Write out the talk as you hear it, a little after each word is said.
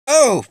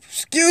Oh,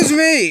 excuse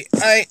me.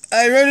 I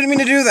really didn't mean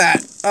to do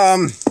that.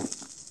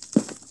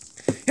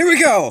 Here we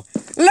go.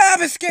 Lab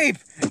escape.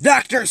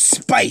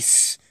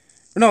 Dr.Splice.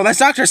 No, that's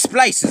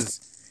Dr.Splice's.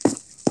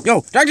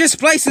 Yo,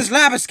 Dr.Splice's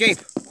lab escape.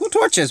 Cool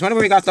torches.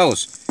 Whenever we got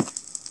those.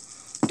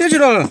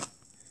 Digital.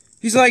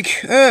 He's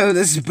like, oh,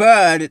 this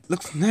bird. It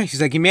looks nice.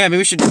 He's like, yeah, maybe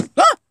we should.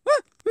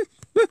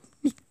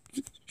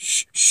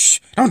 Shh, shh.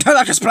 Don't tell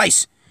Dr.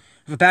 Splice.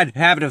 I have a bad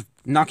habit of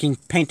knocking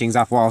paintings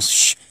off walls.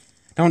 Shh.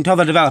 Don't tell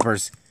the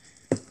developers.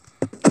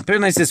 Put it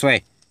nice this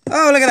way.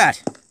 Oh, look at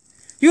that.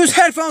 Use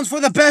headphones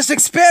for the best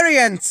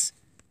experience.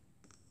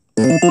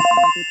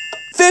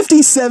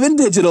 57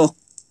 digital.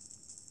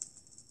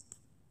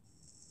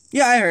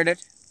 Yeah, I heard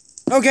it.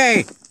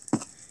 Okay.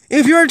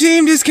 If your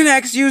team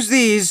disconnects, use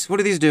these. What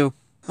do these do?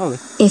 Oh.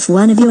 If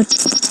one of your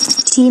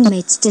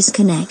teammates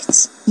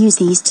disconnects, use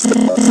these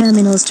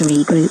terminals to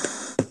regroup.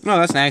 Oh,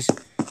 that's nice.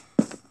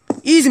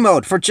 Easy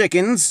mode for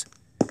chickens.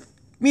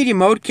 Medium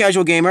mode,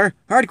 casual gamer.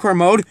 Hardcore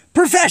mode,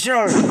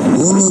 professional.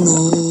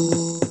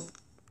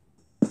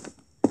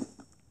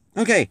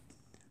 Okay.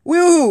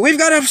 Woohoo! We've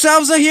got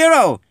ourselves a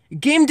hero.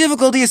 Game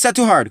difficulty is set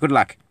to hard. Good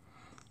luck.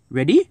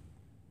 Ready?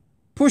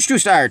 Push to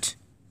start.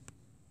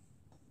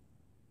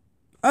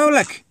 Oh,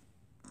 look.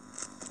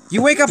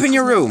 You wake up in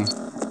your room.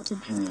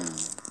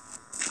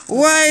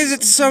 Why is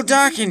it so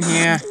dark in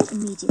here?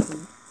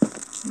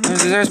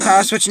 Is there a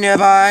power switch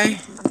nearby?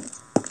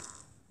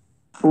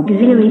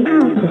 Auxiliary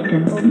power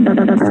system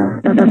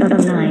online.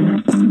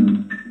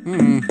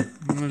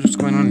 What's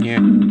going on here?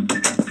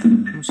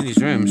 What's in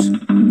these rooms?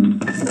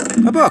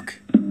 A book.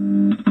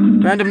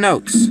 Random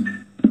notes.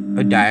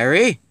 A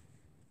diary.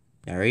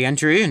 Diary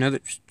entry, another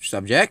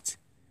subject.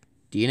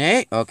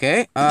 DNA,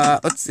 okay.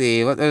 Let's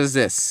see, what is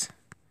this?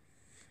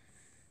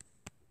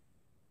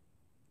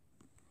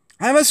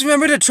 I must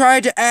remember to try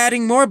to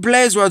adding more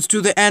blaze rods to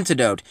the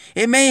antidote.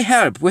 It may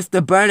help with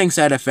the burning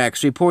side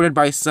effects reported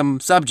by some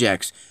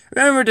subjects.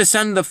 Remember to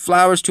send the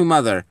flowers to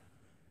Mother.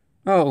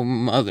 Oh,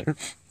 Mother.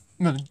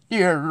 Mother,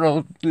 dear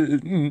old...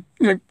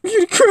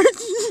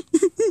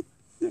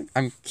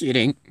 I'm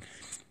kidding.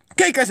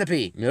 Cake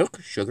recipe. Milk,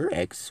 sugar,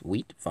 eggs,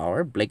 wheat,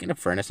 flour, bake in a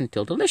furnace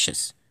until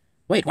delicious.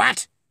 Wait,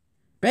 what?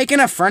 Bake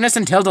in a furnace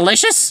until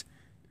delicious?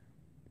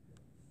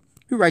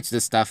 Who writes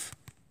this stuff?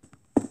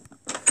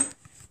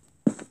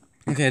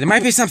 Okay, there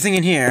might be something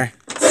in here.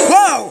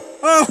 Whoa!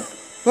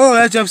 Oh,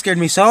 that jump scared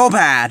me so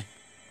bad.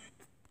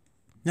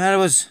 That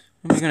was...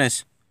 Oh my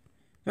goodness.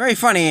 Very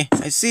funny.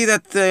 I see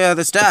that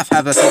the staff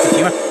have a sense of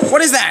humor.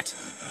 What is that?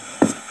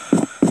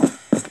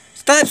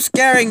 Stop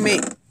scaring me.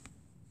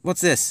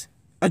 What's this?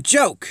 A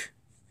joke.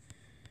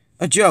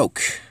 A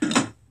joke.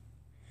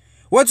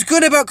 What's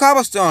good about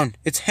cobblestone?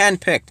 It's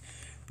hand-picked.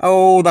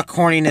 Oh, the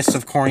corniness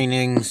of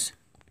cornings.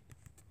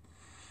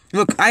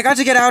 Look, I got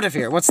to get out of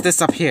here. What's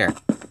this up here?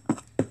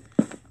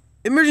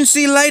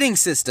 Emergency lighting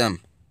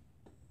system.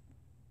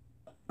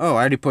 Oh,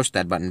 I already pushed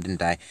that button,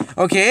 didn't I?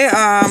 Okay,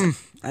 I'm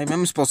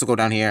supposed to go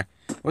down here.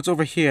 What's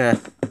over here?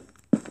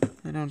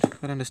 I don't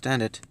quite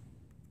understand it.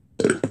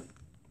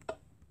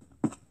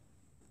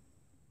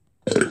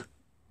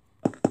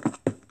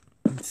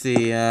 Let's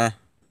see, is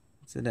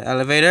it an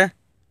elevator?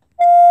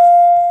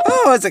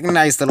 Oh, it's like a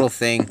nice little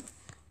thing.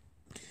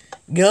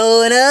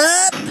 Going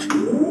up!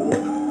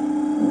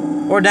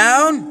 Or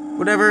down?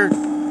 Whatever.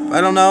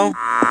 I don't know.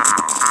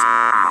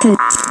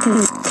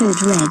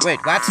 Code red. Wait,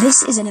 what?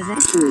 This is an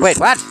evacuation. Wait,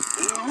 what?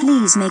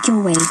 Please make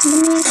your way to the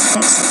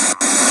exit.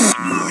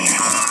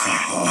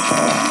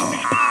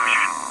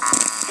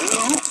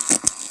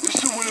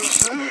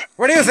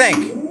 What do you think?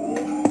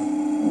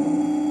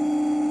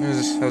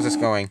 How's this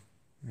going?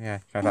 Yeah,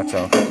 I thought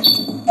so.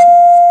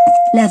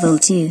 Level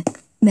 2.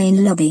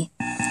 Main lobby.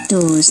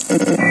 Doors.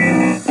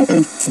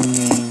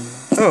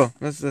 Oh,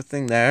 that's the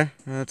thing there.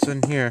 What's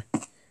in here?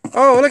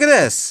 Oh, look at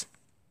this!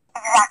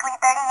 Exactly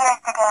 30 years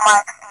today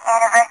marks the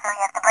anniversary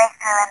of the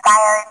breakthrough in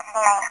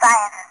bioengineering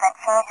sciences that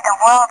changed the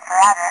world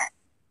forever.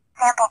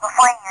 Sample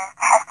before you is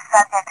test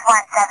subject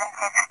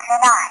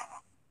 17629.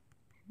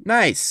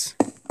 Nice.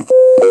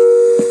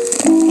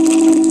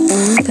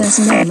 All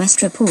personnel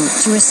must report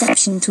to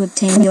reception to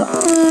obtain your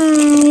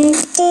ID.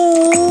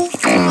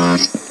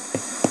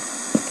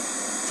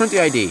 Print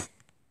the ID.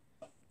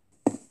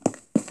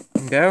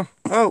 Go.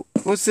 Oh,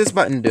 what's this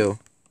button do?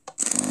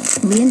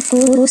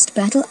 Reinforced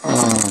battle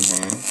armor.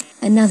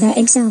 Another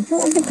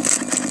example of the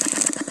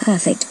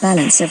perfect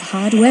balance of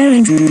hardware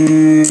and that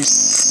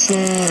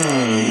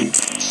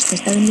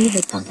only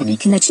the company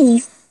can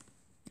achieve.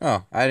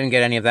 Oh, I didn't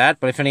get any of that,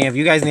 but if any of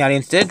you guys in the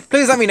audience did,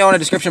 please let me know in the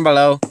description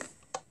below.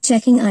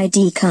 Checking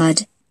ID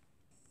card.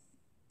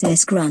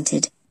 Access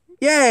granted.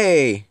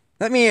 Yay!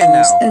 Let me in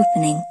now.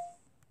 Opening.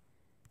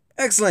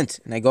 Excellent.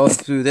 And I go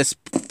through this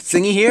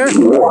thingy here.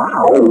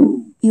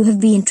 You have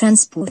been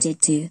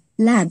transported to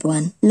Lab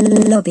 1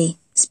 lobby.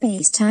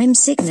 Space-time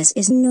sickness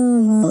is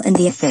normal and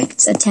the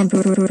effects are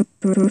temporary.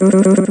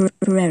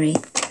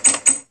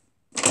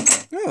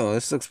 Oh,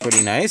 this looks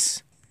pretty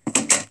nice.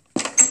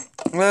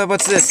 Well,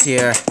 what's this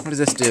here? What does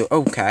this do?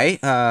 Okay,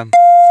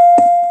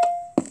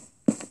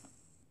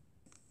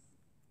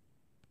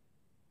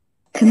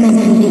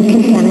 Commencing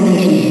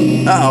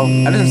decontamination. Uh-oh,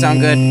 that doesn't sound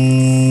good.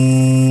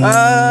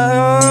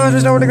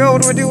 There's nowhere to go.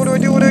 What do I do? What do I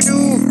do? What do I do?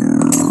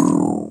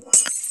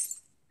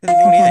 Didn't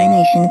do anything.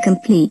 Decontamination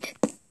complete.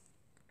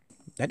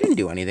 That didn't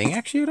do anything,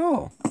 actually, at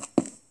all.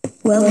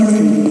 Welcome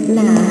to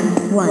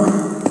Lab 1.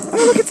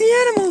 Oh, look at the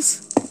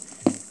animals.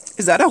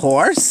 Is that a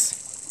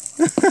horse?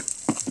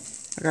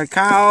 I got a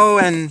cow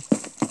and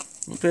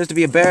appears to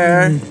be a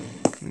bear.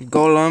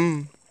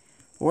 Golem.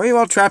 Why are you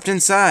all trapped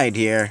inside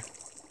here?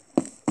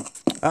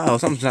 Uh-oh,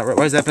 something's not right.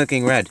 Why is that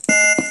blinking red?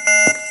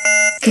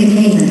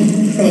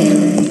 Containment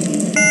failed.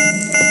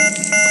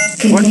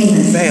 What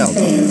Containment failed?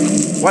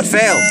 What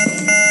failed?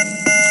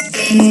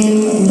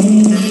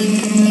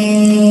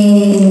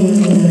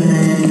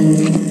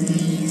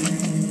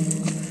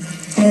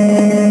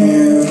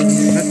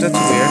 That's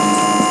weird.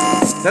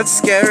 That's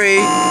scary.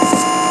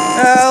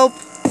 Help!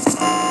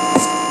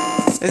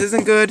 This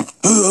isn't good.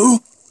 Hello?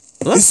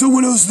 Huh? Is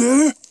someone else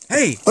there?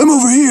 Hey, I'm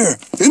over here,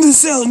 in the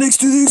cell next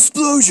to the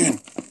explosion.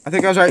 I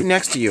think I was right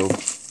next to you.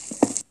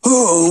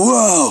 Oh,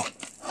 wow.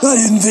 I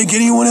didn't think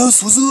anyone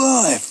else was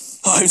alive.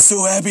 I'm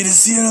so happy to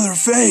see another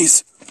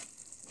face.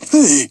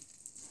 Hey,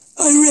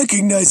 I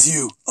recognize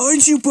you.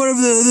 Aren't you part of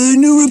the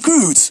new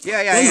recruits? Yeah,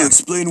 I That'll am.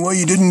 explain why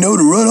you didn't know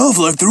to run off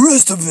like the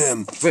rest of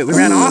them. Wait, we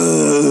ran off?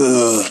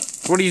 Uh,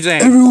 What are you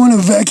saying? Everyone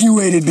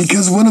evacuated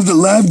because one of the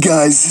lab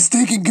guys is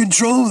taking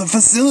control of the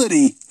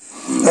facility.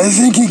 I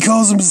think he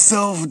calls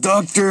himself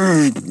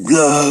Dr.Splice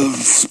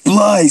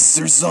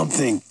or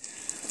something.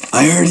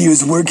 I heard he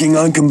was working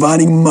on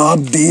combining mob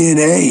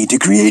DNA to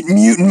create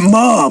mutant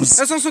mobs.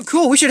 That sounds so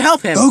cool. We should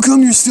help him. How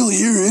come you're still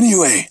here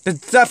anyway? The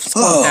stuff's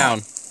closed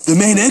down. The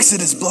main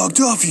exit is blocked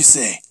off, you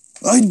say?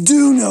 I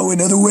do know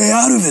another way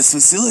out of this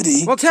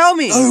facility. Well, tell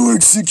me. I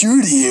work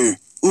security here.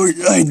 Or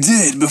I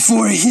did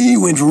before he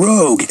went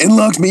rogue and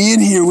locked me in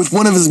here with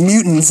one of his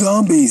mutant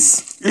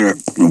zombies.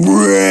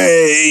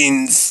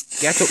 Brains.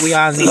 That's what we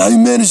all need. I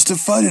managed to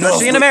fight it off.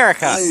 Especially in but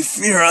America. I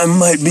fear I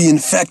might be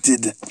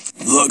infected.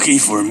 Lucky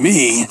for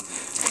me.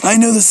 I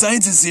know the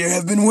scientists here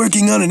have been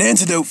working on an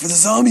antidote for the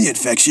zombie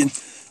infection.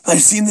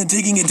 I've seen them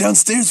taking it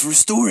downstairs for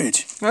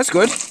storage. That's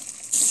good.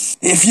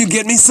 If you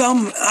get me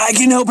some, I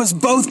can help us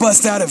both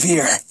bust out of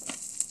here.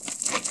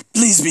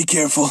 Please be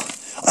careful.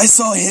 I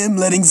saw him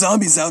letting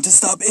zombies out to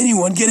stop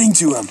anyone getting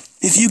to him.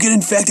 If you get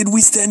infected,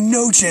 we stand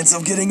no chance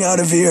of getting out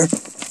of here.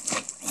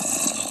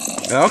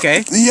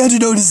 Okay. The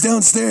antidote is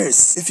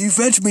downstairs. If you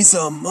fetch me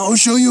some, I'll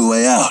show you a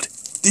way out.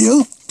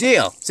 Deal?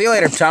 Deal. See you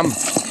later, chum.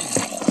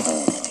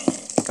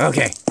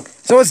 Okay.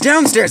 So it's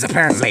downstairs,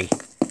 apparently.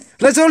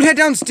 Let's all head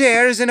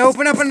downstairs and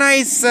open up a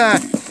nice,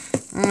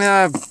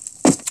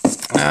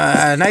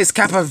 nice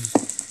cup of...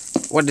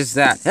 What is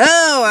that?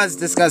 Oh, that's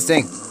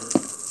disgusting.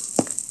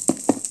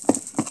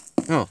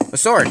 Oh, a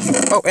sword.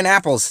 Oh, and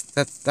apples.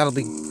 That'll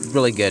be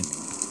really good.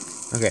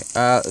 Okay,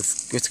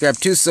 let's grab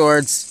 2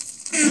 swords.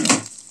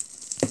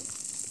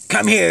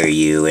 Come here,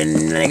 you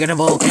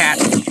inevitable cat.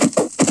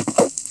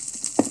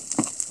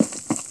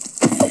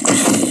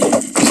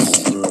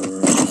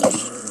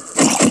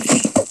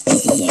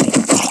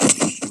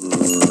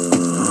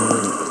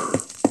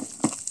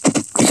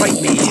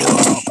 Fight me, you.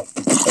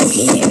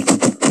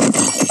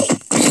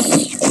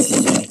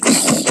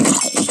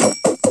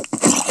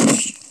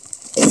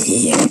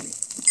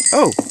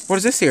 Oh, what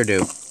does this here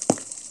do?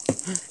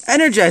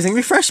 Energizing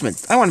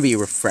refreshments. I want to be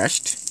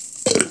refreshed.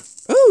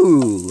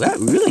 Ooh, that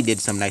really did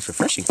some nice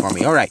refreshing for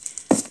me. Alright.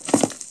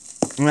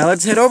 Now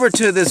let's head over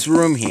to this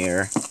room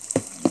here.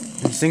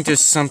 I think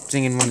there's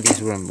something in one of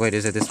these rooms. Wait,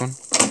 is it this one?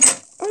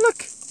 Oh,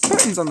 look.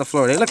 Curtains on the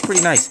floor. They look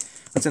pretty nice.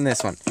 What's in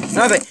this one?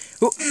 Nothing.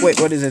 Ooh, wait,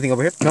 what is anything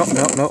over here? No.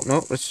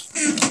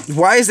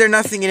 Why is there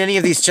nothing in any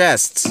of these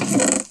chests?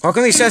 How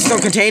come these chests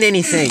don't contain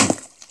anything?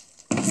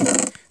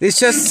 These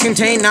chests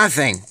contain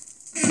nothing.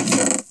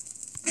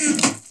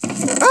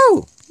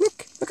 Oh,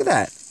 look at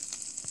that.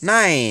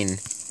 9.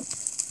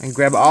 I can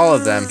grab all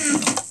of them,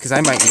 because I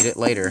might need it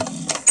later.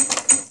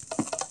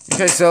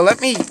 Okay, so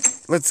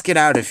let's get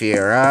out of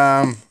here.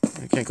 I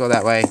can't go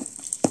that way.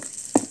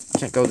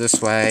 Can't go this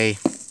way.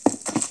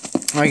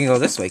 Oh, I can go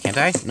this way, can't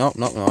I? No,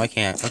 I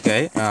can't.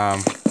 Okay,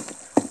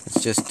 let's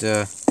just,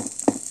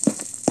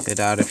 get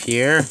out of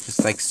here,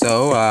 just like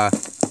so.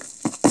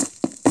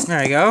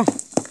 There we go.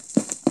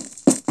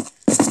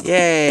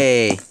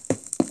 Yay!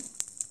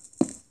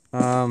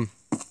 I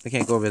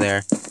can't go over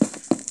there.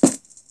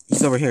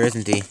 He's over here,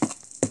 isn't he?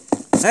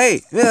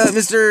 Hey,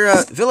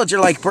 Mr.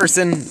 Villager-like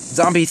person,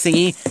 zombie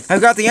thingy.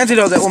 I've got the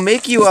antidote that will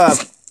make you a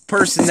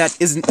person that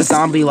isn't a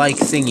zombie-like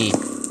thingy.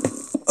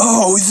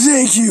 Oh,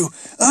 thank you.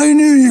 I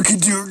knew you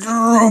could do it.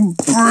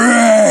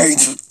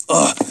 Brains.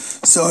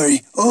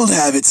 Sorry, old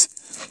habits.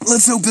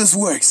 Let's hope this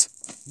works.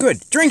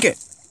 Good, drink it.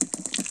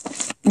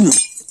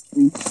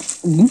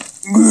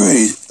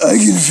 Great, I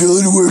can feel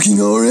it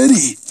working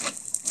already.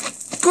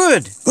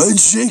 Good. I'd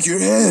shake your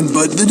hand,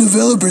 but the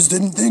developers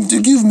didn't think to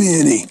give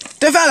me any.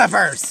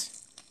 Developers!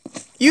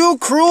 You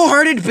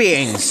cruel-hearted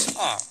beings.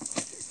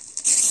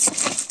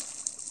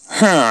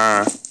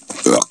 Huh.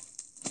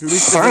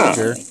 Release the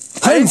villager.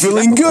 I'm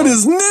feeling good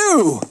as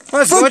new.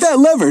 That's Flip good. that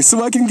lever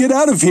so I can get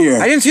out of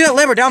here. I didn't see that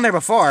lever down there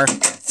before.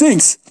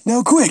 Thanks.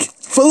 Now quick,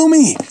 follow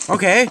me.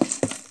 Okay.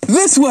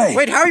 This way.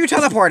 Wait, how are you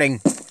teleporting?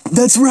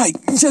 That's right,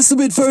 just a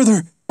bit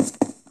further.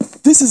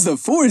 This is the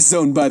forest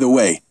zone, by the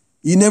way.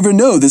 You never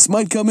know, this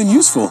might come in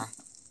useful.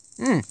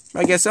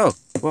 I guess so.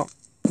 Well,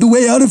 The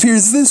way out of here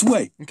is this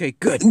way. okay,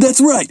 good.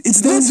 That's right,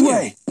 it's this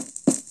way.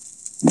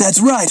 That's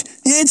right,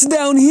 it's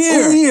down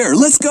here. Here,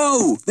 let's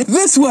go.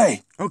 This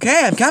way.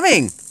 Okay, I'm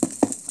coming.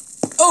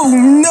 Oh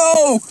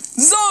no!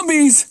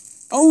 Zombies!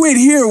 I'll wait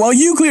here while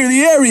you clear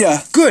the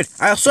area. Good.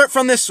 I'll start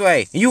from this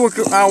way.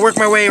 I'll work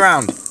my way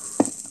around.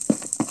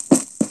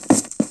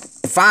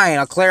 Fine,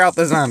 I'll clear out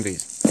the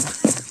zombies.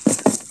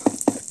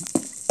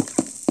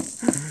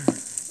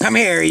 Come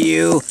here,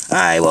 you.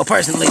 I will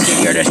personally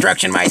see your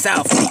destruction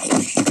myself.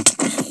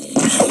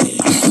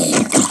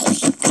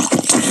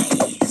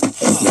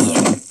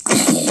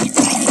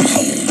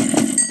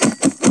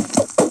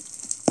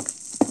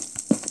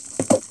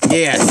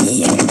 Yes.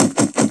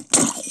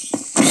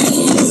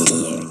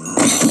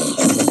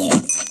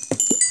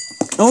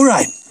 All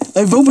right,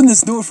 I've opened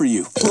this door for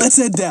you. Let's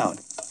head down.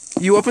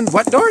 You opened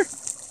what door?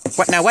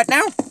 What now? What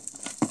now?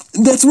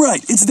 That's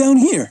right, it's down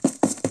here.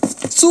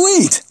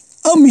 Sweet!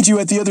 I'll meet you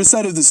at the other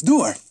side of this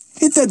door.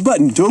 Hit that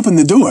button to open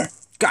the door.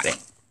 Got it.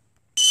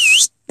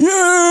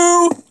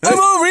 You! I'm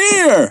over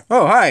here!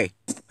 Oh, hi.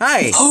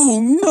 Hi.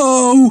 Oh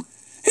no!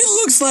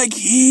 It looks like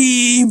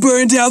he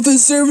burnt out the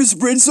service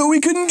bridge so we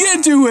couldn't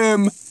get to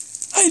him.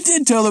 I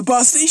did tell the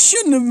boss they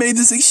shouldn't have made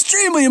this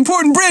extremely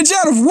important bridge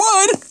out of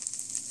wood.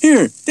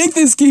 Here, take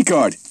this key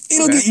card.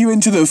 It'll Okay. get you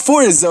into the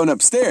forest zone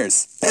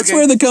upstairs. That's Okay.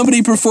 where the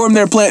company performed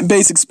their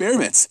plant-based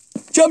experiments.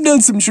 Chop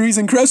down some trees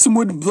and craft some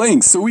wooden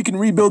planks so we can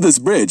rebuild this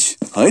bridge.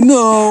 I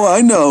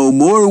know,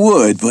 more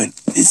wood, but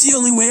it's the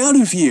only way out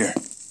of here.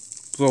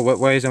 So what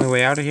way is the only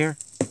way out of here?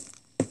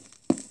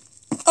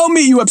 I'll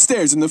meet you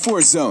upstairs in the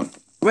forest zone.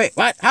 Wait,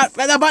 what? How?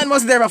 The button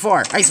wasn't there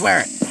before. I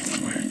swear it.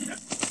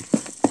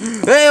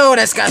 Ew,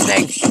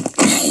 disgusting.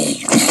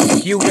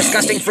 You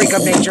disgusting freak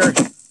of nature.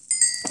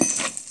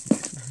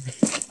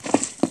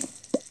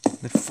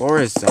 The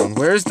forest zone.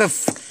 Where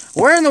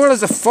in the world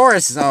is the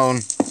forest zone?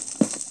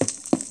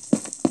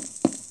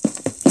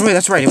 Oh, wait,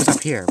 that's right. It was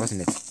up here,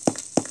 wasn't it?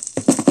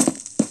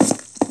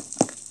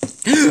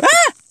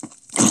 Ah!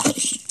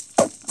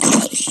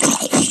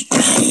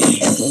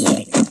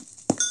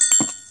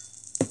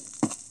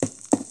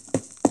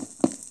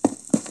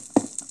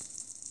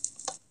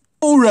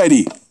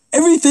 Alrighty.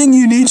 Everything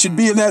you need should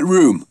be in that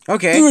room.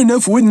 Okay. There are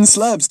enough wooden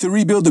slabs to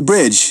rebuild the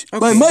bridge.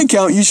 By Okay. my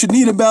count, you should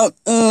need about,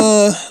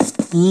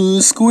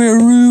 square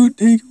root,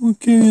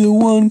 carry the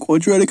one,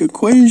 quadratic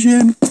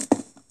equation,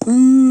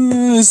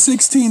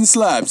 16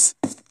 slabs.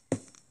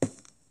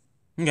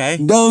 Okay.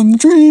 Down the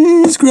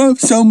trees, grab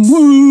some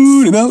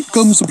wood, and out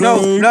comes the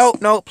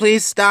plank. No,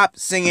 please stop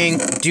singing.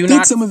 Do Take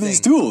not some of these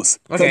sing. tools,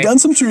 Okay. cut down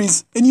some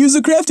trees, and use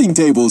the crafting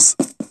tables.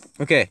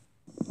 Okay.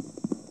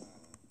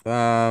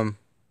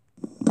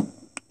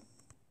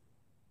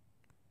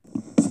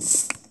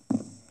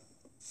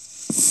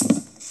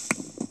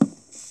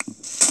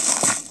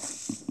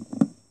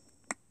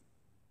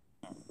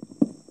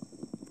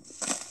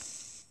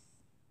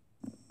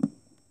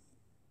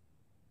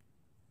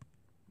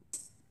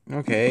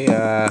 Okay,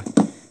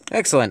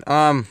 excellent.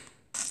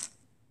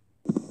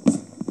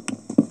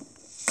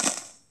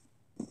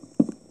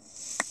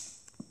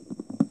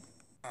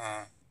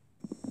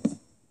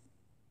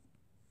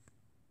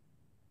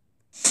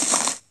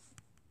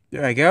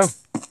 There I go.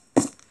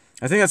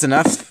 I think that's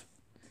enough.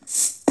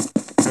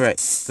 Alright,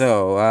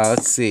 so,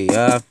 let's see,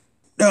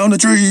 Down the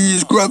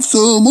trees, grab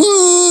some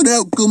wood,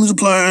 out comes the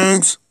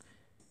planks.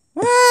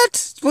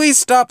 What? Please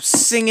stop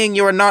singing.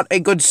 You are not a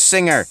good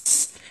singer.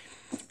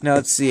 Now,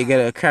 let's see. I get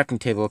a crafting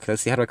table. Okay,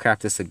 let's see. How do I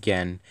craft this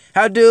again?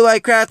 How do I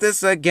craft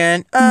this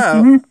again?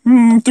 Oh.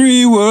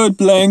 3 wood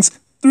planks,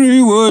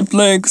 3 wood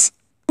planks.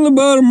 On the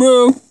bottom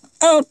row,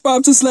 out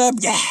pops a slab.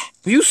 Yeah!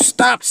 Will you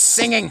stop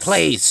singing,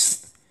 please?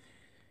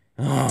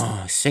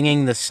 Oh,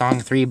 singing the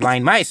song Three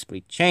Blind Mice.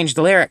 We changed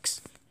the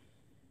lyrics.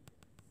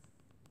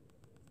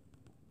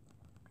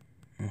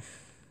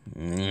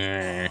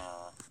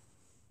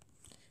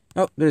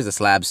 Oh, there's the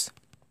slabs.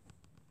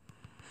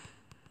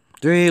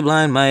 3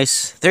 blind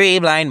mice, 3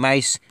 blind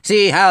mice.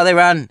 See how they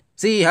run,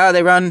 see how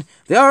they run.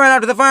 They all ran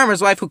after the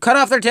farmer's wife who cut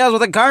off their tails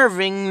with a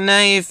carving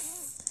knife.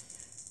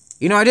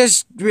 You know, I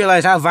just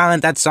realized how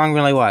violent that song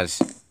really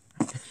was.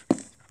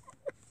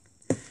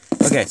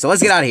 Okay, so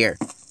let's get out of here.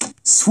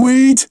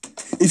 Sweet!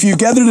 If you've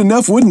gathered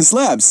enough wooden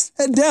slabs,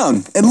 head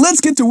down, and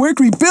let's get to work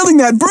rebuilding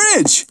that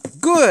bridge!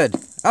 Good.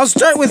 I'll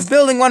start with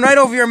building one right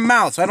over your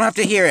mouth so I don't have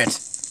to hear it.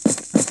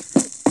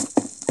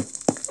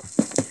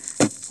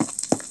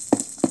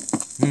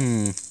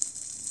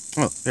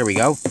 Oh, there we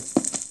go.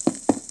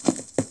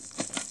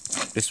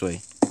 This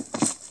way.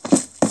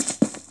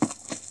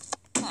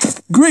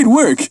 Great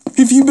work!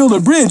 If you build a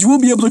bridge, we'll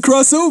be able to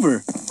cross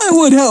over. I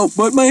would help,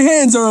 but my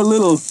hands are a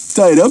little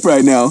tied up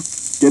right now.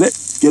 Get it?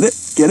 Get it?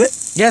 Get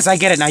it? Yes, I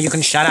get it. Now you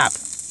can shut up.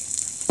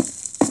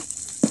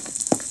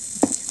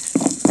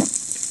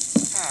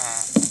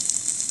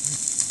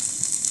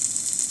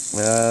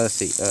 Let's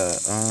see.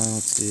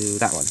 Let's do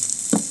that one.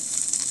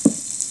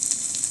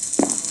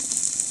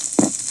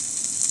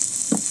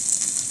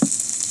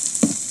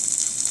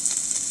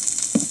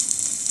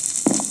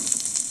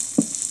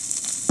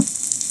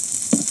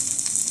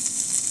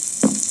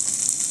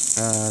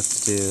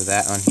 Let's do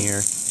that one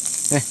here.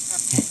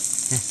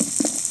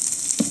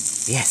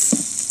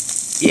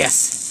 Yes.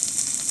 Yes.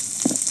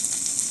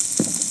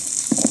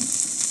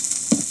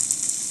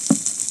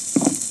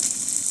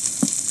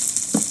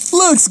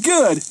 Looks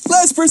good.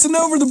 Last person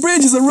over the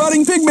bridge is a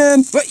rotting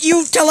pigman. But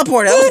you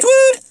teleported. Woot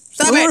woot.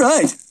 Stop it. All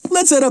right,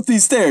 let's head up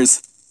these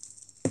stairs.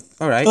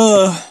 All right.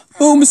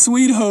 Home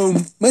sweet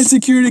home. My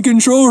security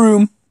control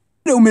room.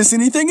 Don't miss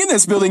anything in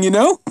this building, you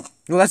know?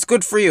 Well, that's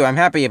good for you. I'm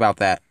happy about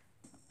that.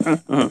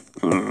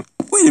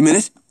 Wait a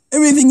minute.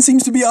 Everything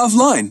seems to be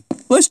offline.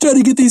 Let's try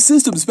to get these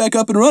systems back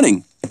up and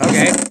running.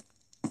 Okay.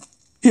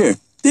 Here,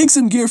 take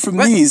some gear from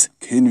What? these.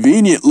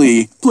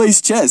 Conveniently,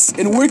 place chests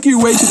and work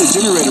your way to the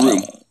generator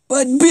room.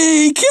 But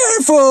be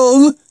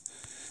careful!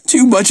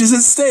 Too much is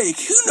at stake.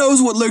 Who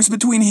knows what lurks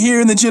between here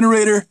and the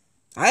generator?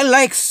 I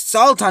like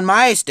salt on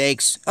my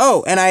steaks.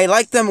 Oh, and I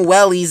like them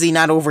well easy,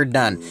 not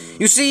overdone.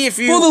 You see, if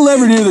you... Pull the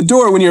lever near the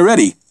door when you're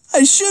ready.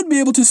 I should be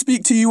able to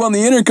speak to you on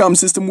the intercom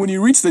system when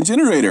you reach the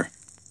generator.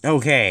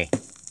 Okay.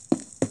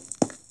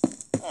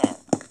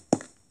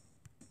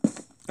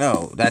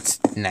 Oh, that's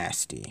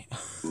nasty.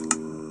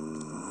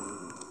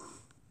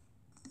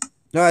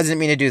 No, I didn't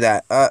mean to do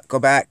that. Go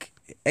back.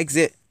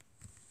 Exit.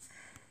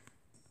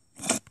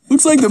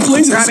 Looks like the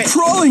place Grab it. is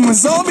crawling with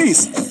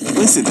zombies.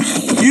 Listen,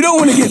 you don't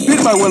want to get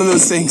bit by one of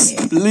those things.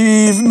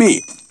 Believe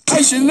me,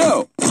 I should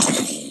know.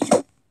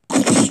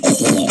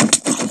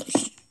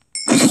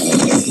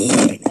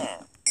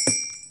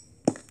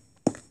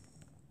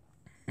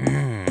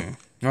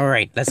 All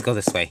right, let's go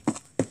this way.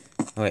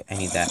 Oh, wait, I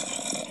need that.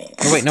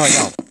 Oh, wait, no, I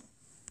don't.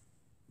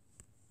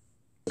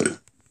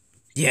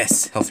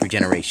 Yes, health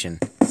regeneration.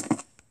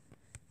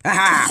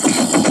 Aha!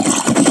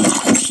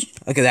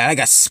 Look at that, I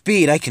got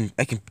speed. I can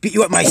beat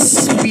you up my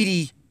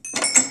speedy.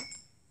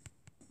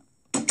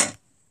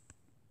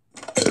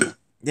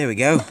 There we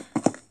go.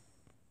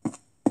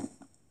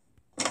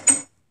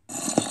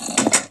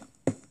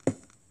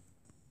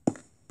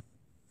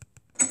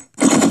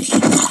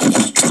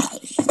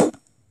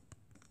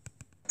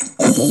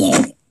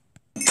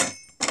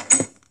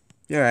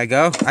 There I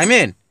go. I'm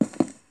in.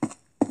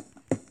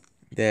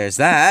 There's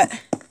that.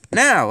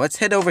 Now, let's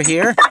head over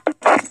here.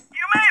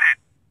 You made it!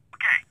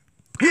 Okay.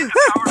 Hit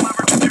the power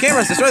lever to the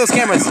Cameras, destroy those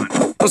cameras.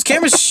 Those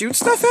cameras shoot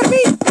stuff at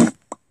me?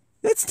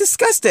 That's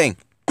disgusting.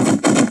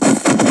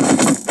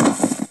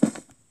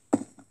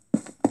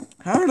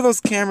 How are those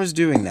cameras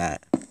doing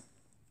that?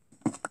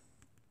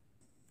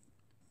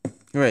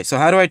 Alright, so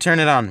how do I turn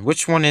it on?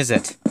 Which one is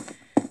it?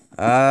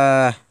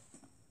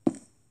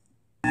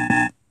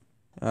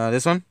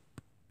 This one?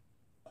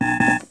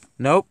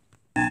 Nope.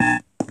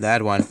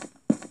 That one. Is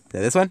that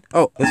this one?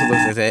 Oh, this one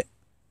looks like it.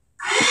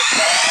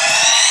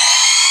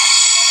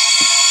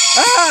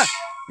 Ah!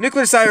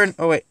 Nuclear siren!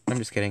 Oh wait, I'm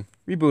just kidding.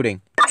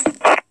 Rebooting.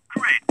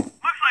 Great.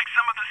 Looks like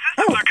some of the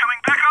systems are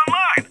coming back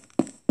online.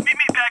 Meet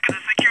me back in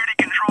the security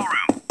control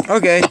room.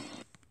 Okay.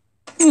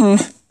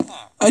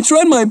 I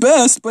tried my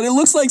best, but it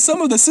looks like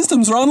some of the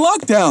systems are on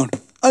lockdown.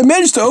 I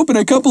managed to open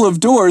a couple of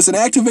doors and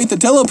activate the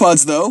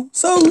telepods, though,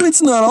 so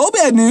it's not all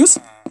bad news.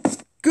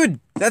 Good.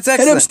 That's Head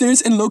excellent.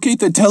 upstairs and locate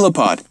the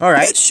telepod. All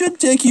right. It should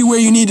take you where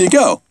you need to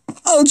go.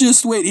 I'll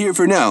just wait here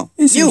for now.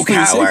 It seems You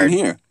pretty safe in coward.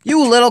 here.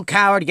 You little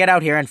coward, get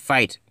out here and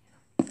fight.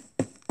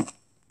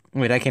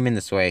 Wait, I came in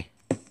this way.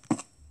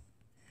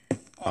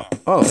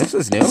 Oh, this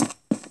is new.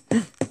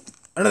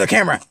 Another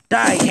camera.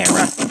 Die,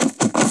 camera.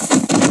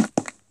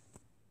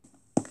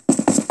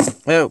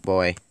 Oh,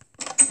 boy.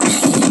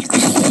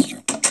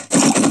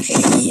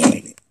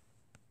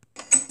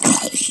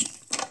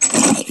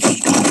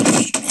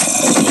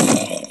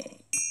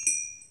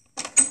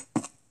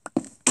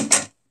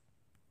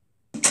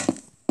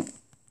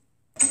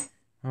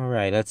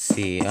 Alright, let's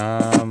see.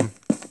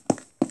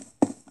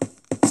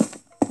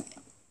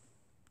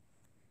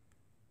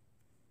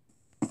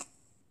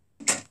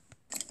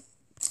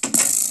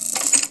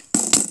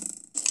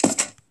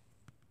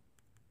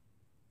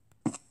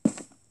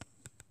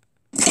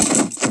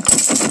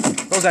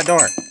 Close that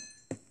door.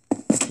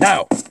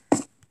 No.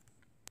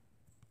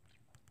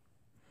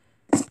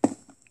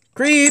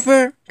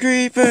 Creeper,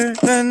 creeper.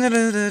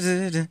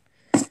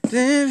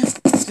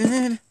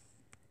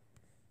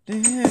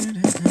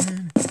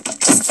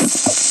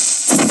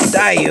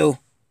 Die, you.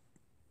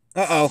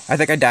 Uh-oh, I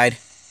think I died.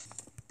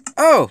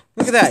 Oh,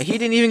 look at that. He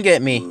didn't even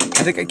get me.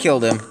 I think I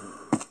killed him.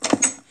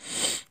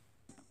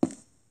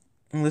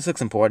 Oh, this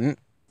looks important.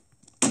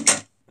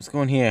 Let's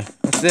go in here.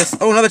 What's this?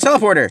 Oh, another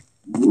teleporter.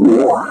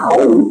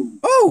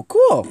 Oh,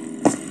 cool. Great,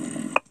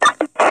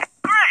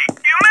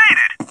 you made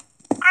it!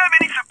 Grab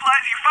any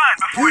supplies you find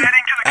before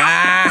heading to the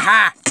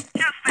Aha!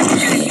 Just in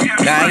case you have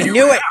to I find your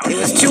knew way it. out. It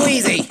was too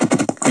easy.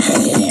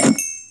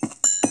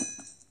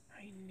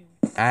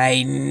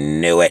 I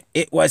knew it.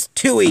 It was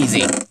too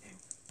easy.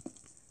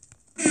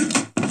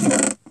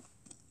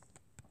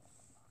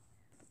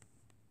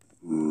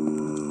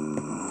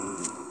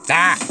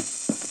 Ah!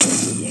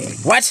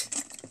 What?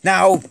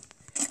 No!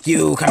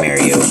 You, come here,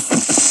 you!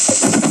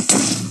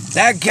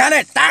 Gun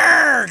it!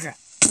 Arrgh!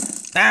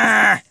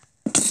 Ah!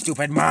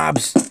 Stupid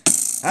mobs!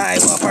 I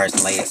will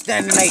personally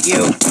exterminate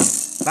you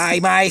by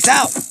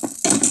myself!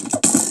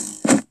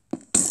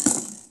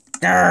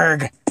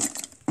 Arrgh!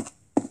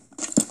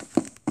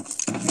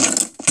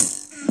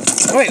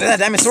 Oh, wait, there's that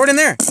diamond sword in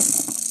there?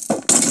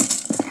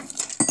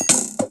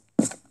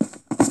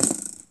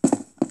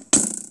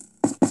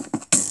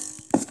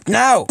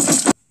 No!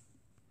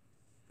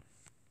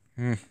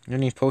 Are there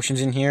any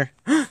potions in here?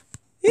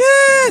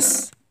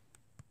 Yes!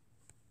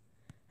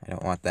 I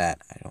don't want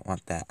that. I don't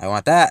want that. I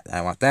want that.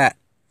 I want that.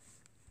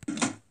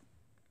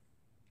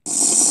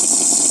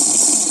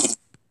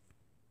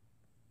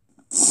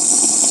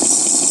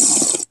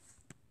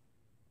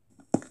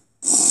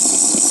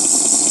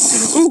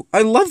 Ooh,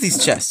 I love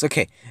these chests.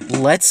 Okay,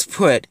 let's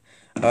put,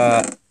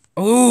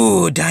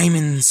 ooh,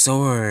 diamond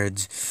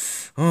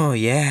swords. Oh,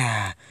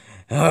 yeah.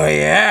 Oh,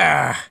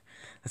 yeah.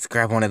 Let's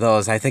grab one of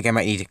those. I think I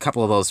might need a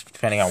couple of those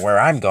depending on where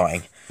I'm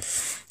going.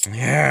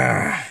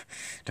 Yeah.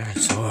 Diamond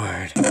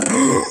sword.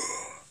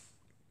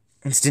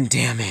 Instant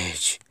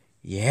damage.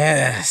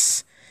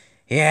 Yes.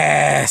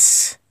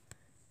 Yes.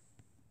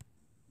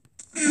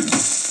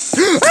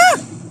 Ah!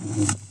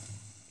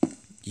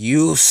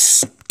 You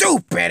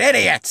stupid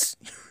idiots!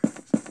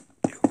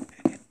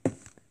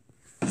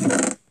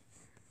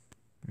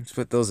 Let's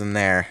put those in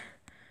there.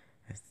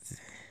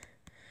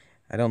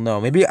 I don't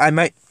know. Maybe I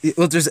might...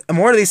 Well, there's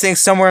more of these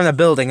things somewhere in the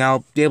building.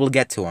 I'll be able to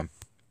get to them.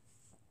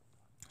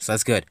 So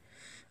that's good.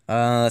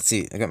 Let's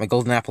see. I got my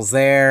golden apples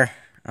there.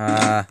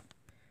 Let's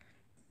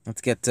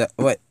get...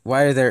 what?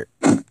 Why are there...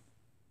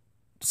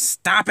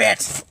 Stop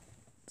it!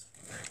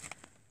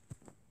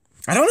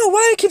 I don't know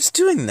why it keeps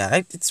doing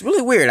that. It's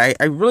really weird. I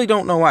really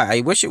don't know why.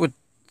 I wish it would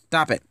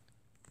stop it.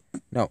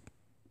 No.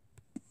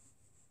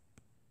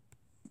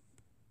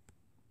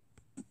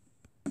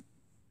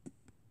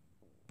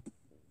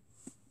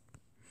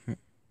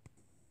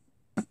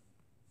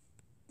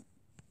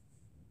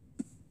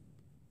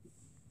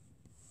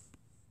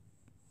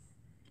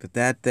 Put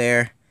that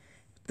there.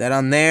 Put that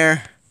on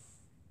there.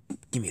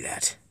 Give me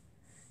that.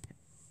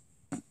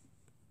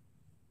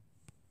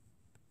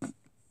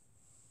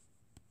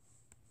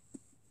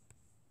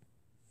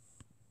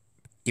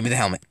 Give me the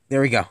helmet.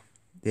 There we go.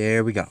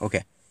 There we go.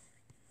 Okay.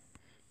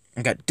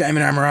 I got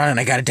diamond armor on and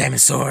I got a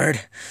diamond sword.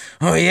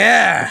 Oh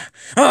yeah!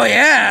 Oh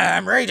yeah!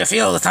 I'm ready to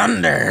feel the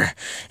thunder.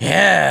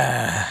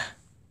 Yeah.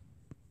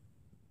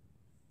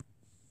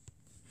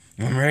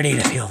 I'm ready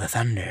to feel the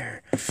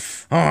thunder.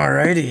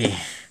 Alrighty.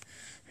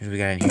 What do we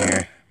got in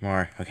here?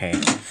 More. Okay.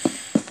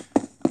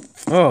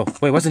 Oh,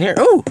 wait, what's in here?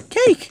 Oh,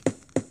 cake!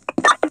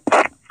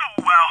 Oh,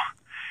 well.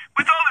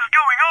 With all this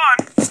going on,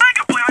 I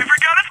completely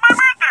forgot it's my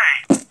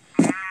birthday!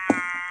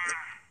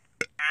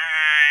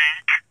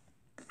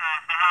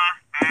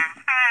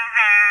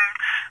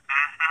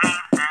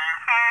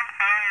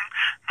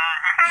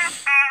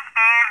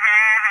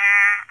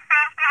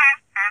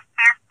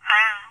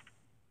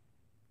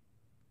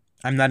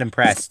 I'm not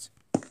impressed.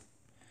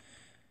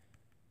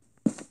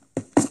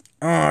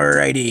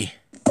 Alrighty.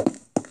 I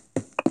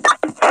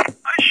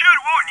should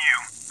warn you.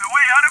 The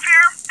way out of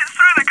here is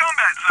through the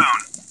combat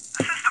zone.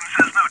 The system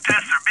says no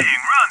tests are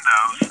being run,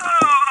 though, so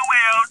the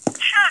way out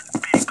should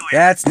be clear.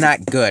 That's not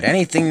good.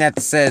 Anything that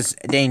says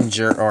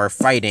danger or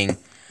fighting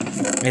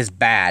is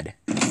bad.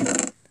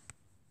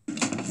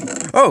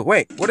 Oh,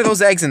 wait. What are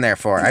those eggs in there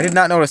for? I did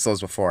not notice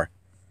those before.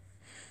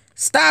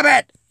 Stop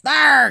it!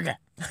 Arrgh!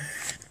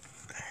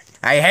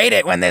 I hate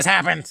it when this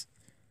happens.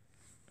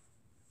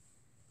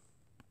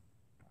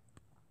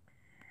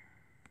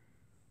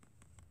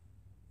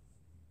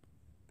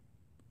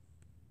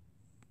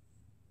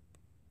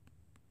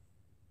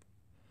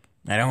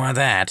 I don't want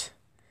that.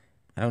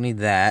 I don't need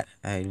that.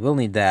 I will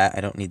need that.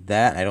 I don't need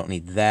that. I don't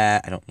need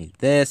that. I don't need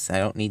this. I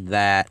don't need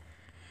that.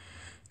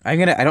 I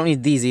don't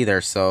need these either,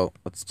 so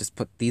let's just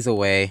put these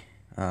away.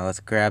 Let's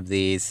grab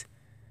these.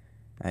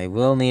 I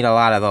will need a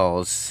lot of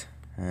those.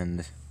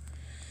 And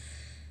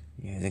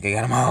I think I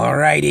got them all.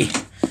 Alrighty.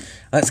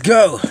 Let's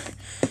go.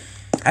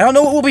 I don't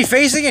know what we'll be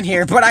facing in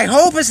here, but I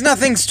hope it's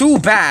nothing's too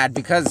bad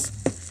because,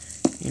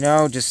 you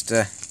know, just,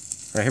 Alright,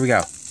 here we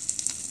go.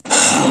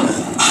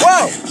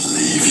 Whoa! I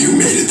believe you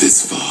made it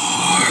this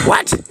far.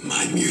 What?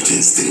 My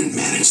mutants didn't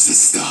manage to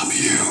stop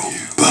you,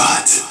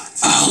 but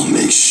I'll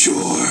make sure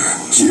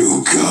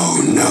you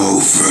go no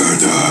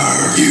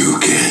further. You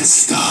can't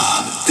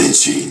stop the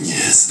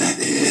genius that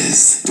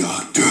is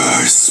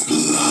Dr.Splice.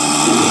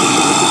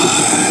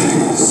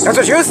 That's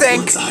what you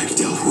think. Once I've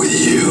dealt with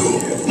you,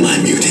 my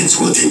mutants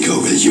will take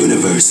over the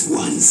universe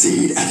one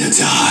seed at a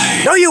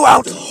time. No, you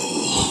won't. The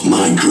whole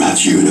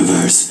Minecraft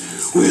universe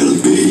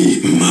will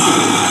be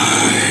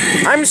mine.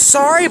 I'm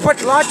sorry, but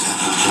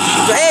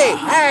Hey,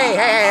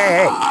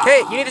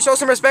 you need to show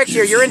some respect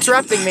here. You're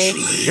interrupting me.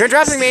 You're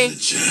interrupting me.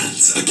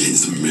 Chance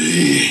against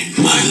me.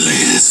 My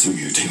latest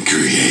mutant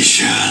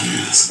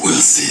creations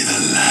will see the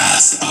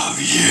last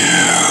of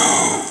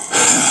you.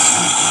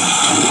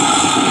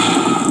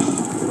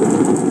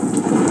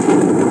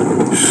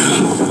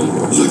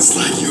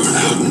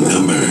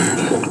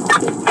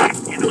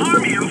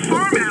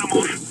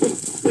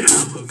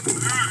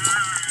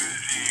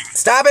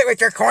 Stop it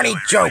with your corny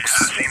jokes.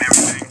 I've seen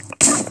everything.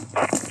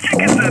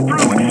 Chickens that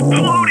throw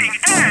exploding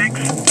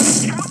eggs.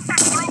 Cows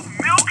that throw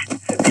milk.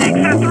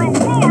 Pigs that throw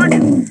pork.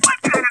 What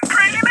kind of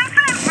craziness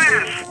is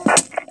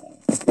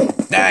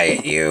this?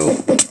 Diet, you.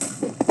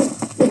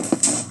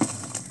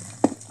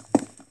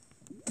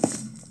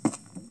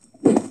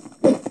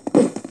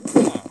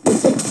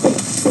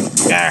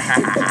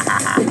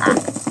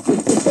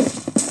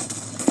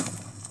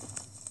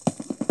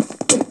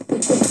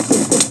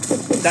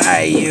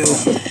 Die, you.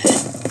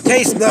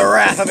 Taste the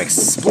wrath of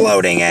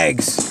exploding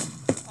eggs.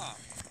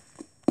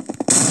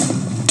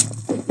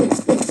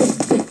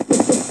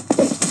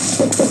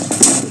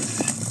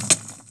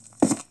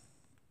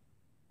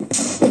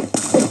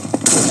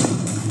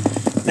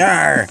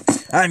 Arr,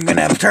 I'm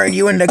gonna turn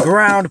you into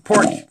ground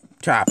pork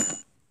chop.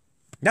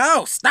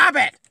 No, stop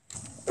it!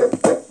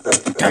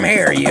 Come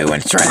here, you,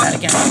 and try that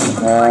again.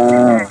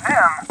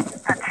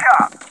 The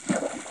chop.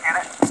 Get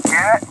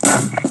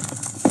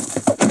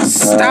it?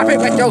 Stop it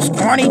with those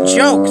corny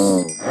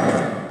jokes!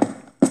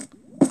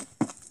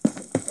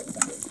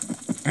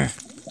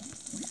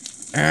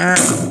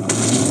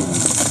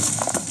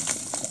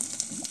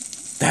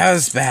 That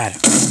was bad.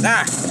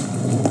 Ah!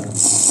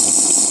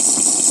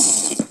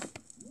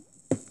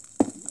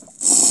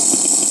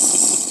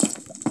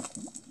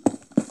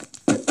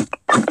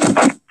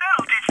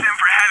 That'll teach them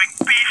for having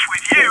beef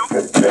with you.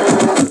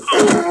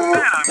 Oh,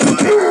 bet I'm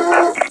funny.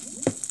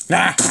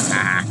 Ah!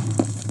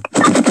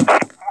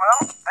 Well,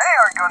 they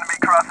aren't going to be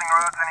crossing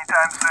roads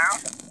anytime soon.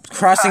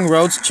 Crossing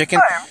roads, chicken?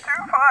 I am too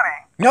funny.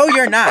 No,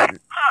 you're not.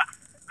 Huh.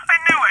 I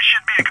knew I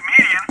should be a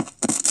comedian.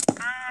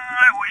 I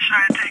wish I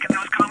had taken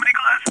those comedy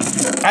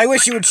classes. I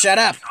wish you would shut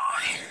up.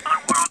 On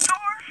world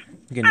tours.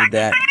 You're gonna need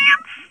that.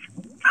 Stadiums.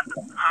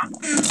 Huh?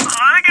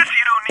 I guess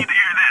you don't need to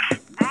hear this.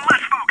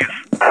 Let's focus.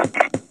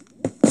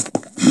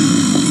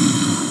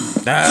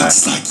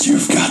 Looks like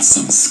you've got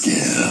some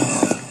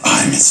skill.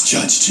 I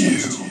misjudged you.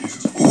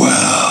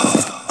 Well,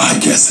 I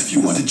guess if you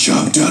want a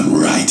job done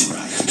right,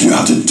 you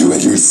have to do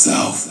it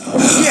yourself.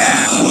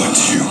 Yeah. What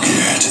do you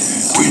get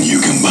when you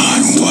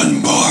combine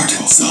one part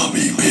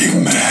zombie pig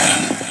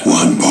man,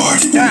 one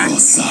part evil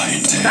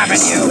scientist? Stop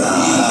it, you.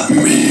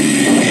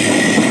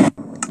 Me.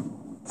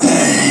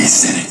 They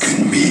said it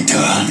couldn't be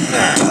done.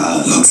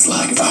 Looks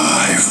like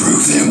I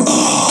proved them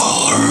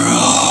all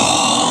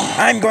wrong.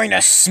 I'm going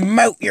to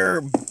smote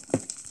your...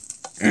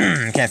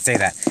 can't say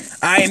that.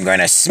 I am going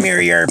to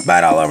smear your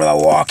butt all over the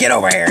wall. Get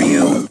over here,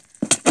 you.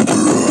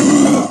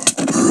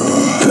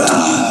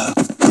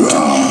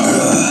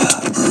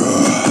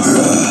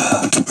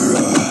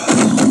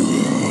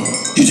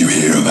 Did you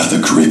hear about the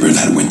creeper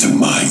that went to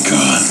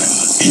Minecon?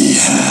 He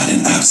had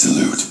an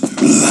absolute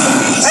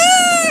blast.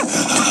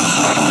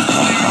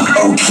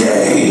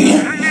 Okay,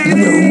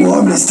 no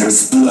more Mr.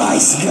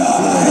 Splice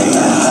guy.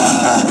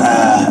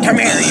 Come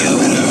here, A you.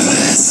 bit of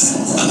this,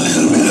 a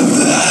little bit of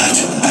that,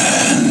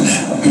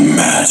 and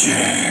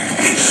magic.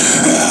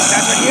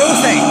 That's what you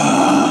think.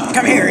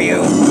 Come here,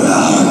 you.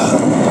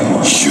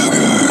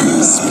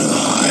 Sugar,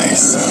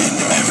 splice, and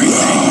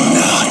everything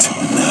not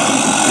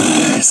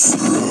nice.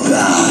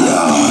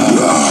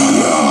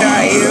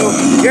 Die, you.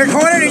 You're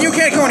cornered and you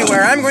can't go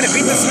anywhere. I'm going to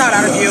beat the snot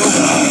out of you.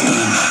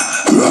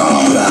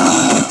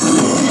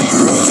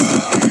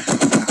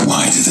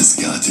 Why did the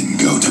skeleton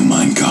go to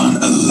Minecon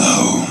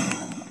alone?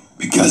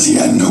 Because he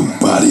had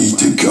nobody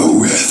to go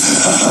with.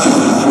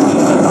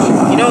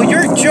 You know,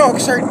 your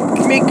jokes are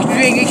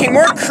making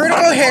more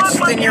critical hits Looks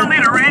like than your... you'll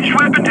need a ranged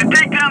weapon to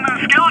take down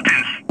those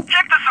skeletons.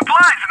 Check the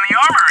supplies in the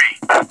armory.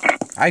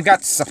 I've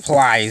got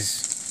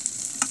supplies.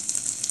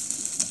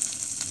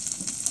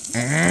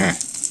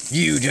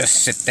 You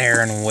just sit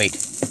there and wait.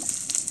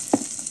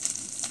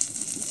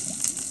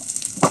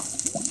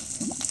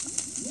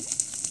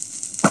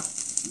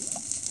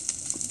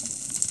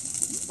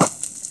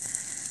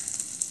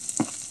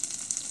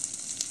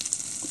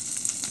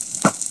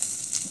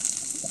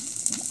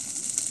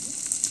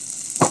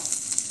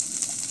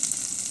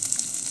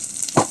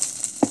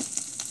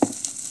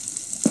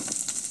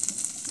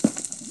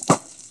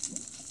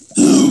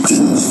 You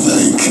didn't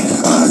think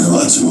I'd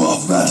let you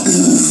off that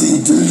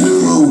easy, did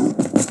you?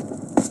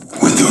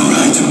 With the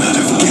right amount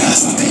of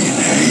gas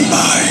DNA, I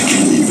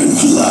can even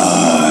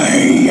fly.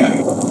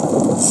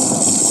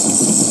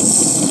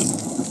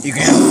 You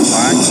can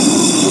fly.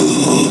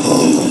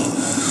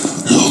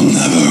 You'll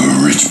never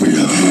reach me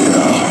up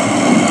here.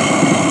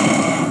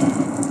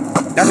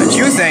 That's what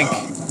you think.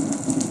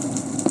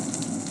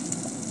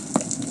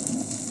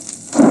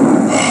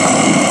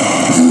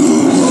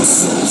 You're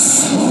so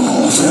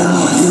small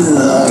down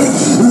here.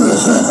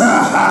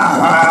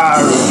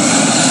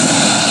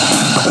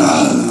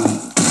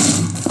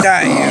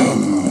 Die, you.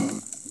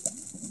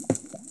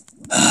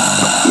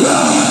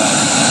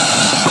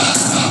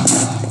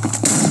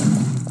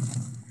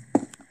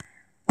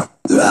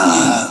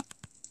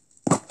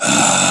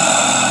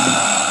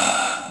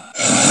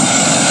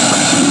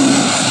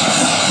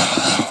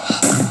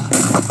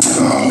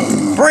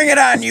 Bring it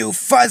on, you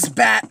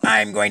fuzzbat!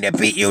 I'm going to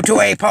beat you to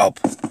a pulp.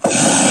 There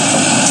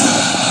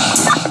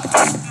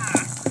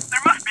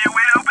must be a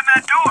way to open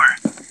that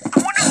door.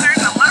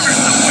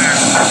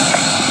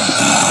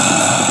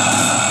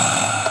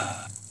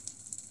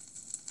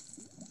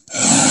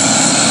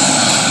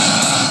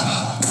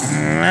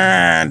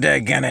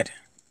 Daggone it.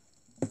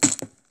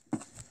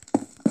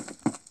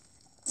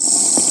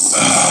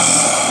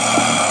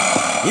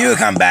 You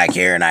come back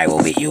here and I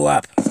will beat you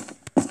up. Come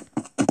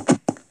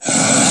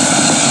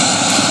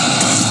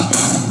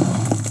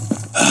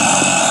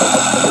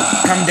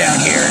down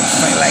here and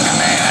fight like a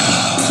man.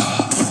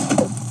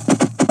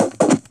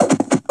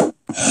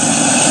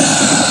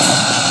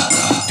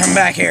 Come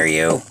back here,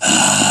 you.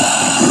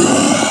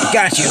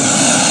 Got you.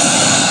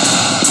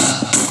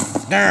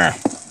 There.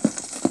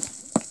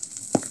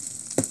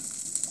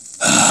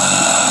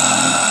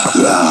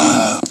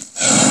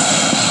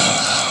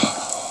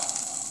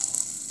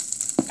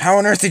 How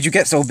on earth did you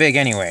get so big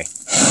anyway?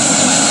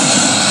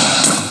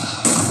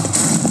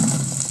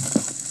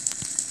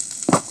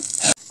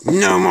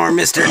 No more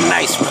Mr.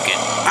 Nice Looking.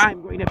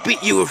 I'm going to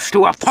beat you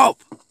to a pulp.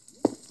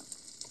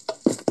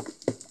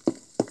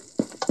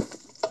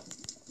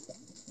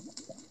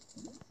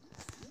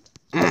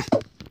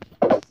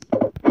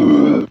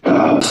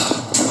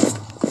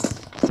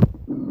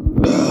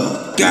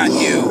 Got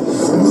you.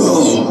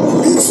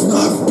 No, it's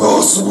not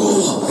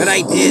possible. Good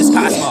idea is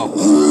possible.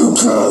 You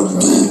can't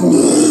beat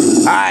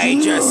me. I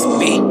just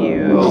beat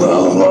you.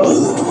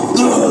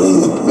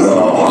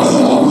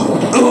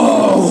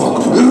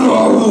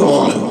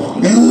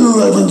 You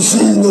haven't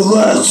seen the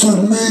last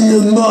of me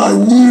and my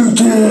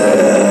mutant.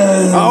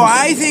 Oh,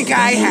 I think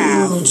I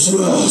have. You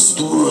just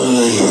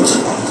wait.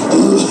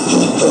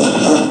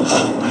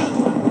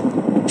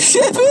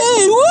 Shippy!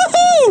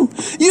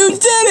 Woohoo! You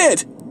did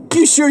it!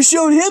 You sure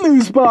showed him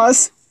who's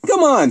boss.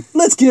 Come on,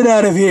 let's get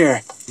out of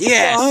here.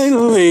 Yes.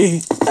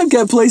 Finally. I've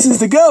got places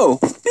to go.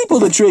 People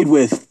to trade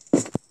with.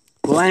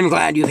 Well, I'm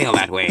glad you feel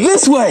that way.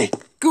 This way!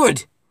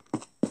 Good.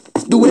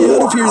 The way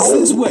out of here is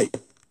this way.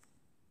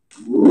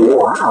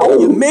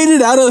 You made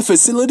it out of the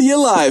facility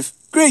alive.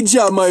 Great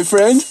job, my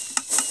friend.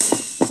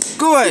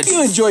 Good. If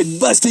you enjoyed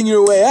busting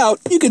your way out,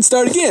 you can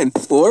start again.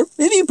 Or,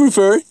 if you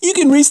prefer, you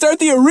can restart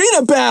the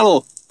arena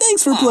battle.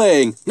 Thanks for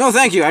playing. No,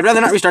 thank you. I'd rather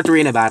not restart the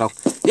arena battle.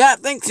 Yeah,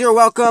 thanks. You're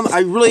welcome. I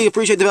really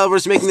appreciate the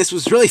developers making this. It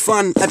was really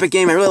fun, epic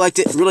game. I really liked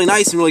it. Really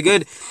nice and really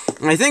good.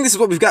 And I think this is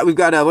what we've got. We've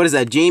got, what is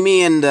that?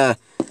 Jamie and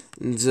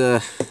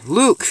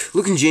Luke.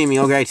 Luke and Jamie.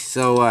 All right.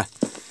 So,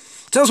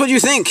 tell us what you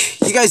think.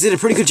 You guys did a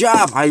pretty good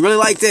job. I really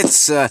liked it.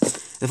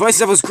 The voice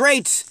stuff was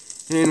great.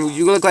 And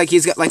you look like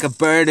he's got like a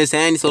bird in his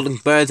hand. He's holding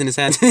birds in his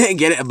hands.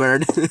 Get it? A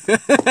bird. Okay,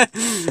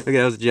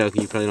 that was a joke.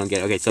 You probably don't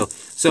get it. Okay,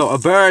 so a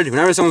bird.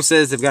 Whenever someone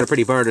says they've got a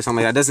pretty bird or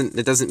something like that,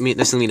 it doesn't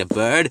necessarily mean a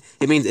bird.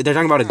 It means they're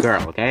talking about a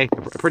girl. Okay,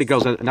 a pretty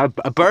girl. Now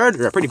a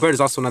bird or a pretty bird is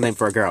also another name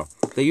for a girl.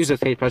 They use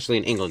it especially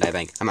in England, I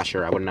think. I'm not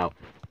sure. I wouldn't know.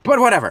 But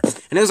whatever.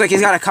 And it was like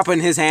he's got a cup in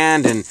his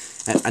hand and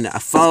a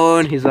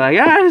phone. He's like,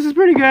 yeah, this is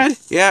pretty good.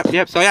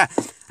 Yep. So yeah.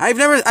 I'm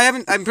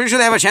pretty sure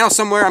they have a channel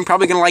somewhere. I'm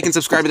probably gonna like and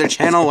subscribe to their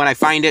channel when I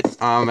find it.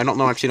 I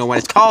don't actually know what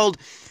it's called.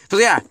 So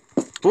yeah.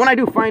 But when I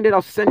do find it,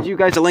 I'll send you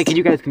guys a link and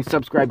you guys can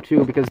subscribe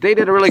too, because they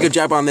did a really good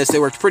job on this. They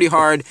worked pretty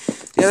hard.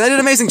 Yeah, they did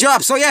an amazing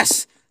job. So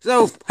yes.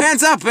 So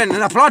hands up and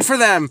an applaud for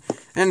them.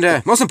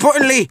 And most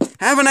importantly,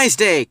 have a nice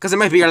day, because it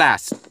might be your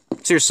last.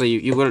 Seriously,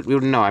 you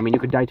wouldn't know. I mean, you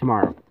could die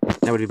tomorrow.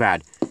 That would be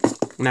bad.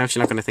 I'm actually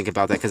not gonna think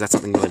about that because that's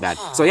something really bad.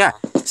 So yeah.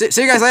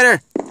 See you guys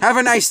later. Have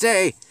a nice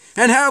day.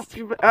 And help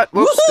you.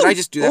 Whoops, did I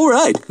just do that? All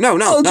right. No.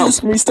 I'll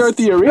just restart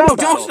the arena. No,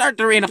 don't start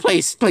the arena,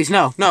 please. Please,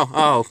 no.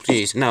 Oh,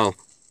 jeez, no.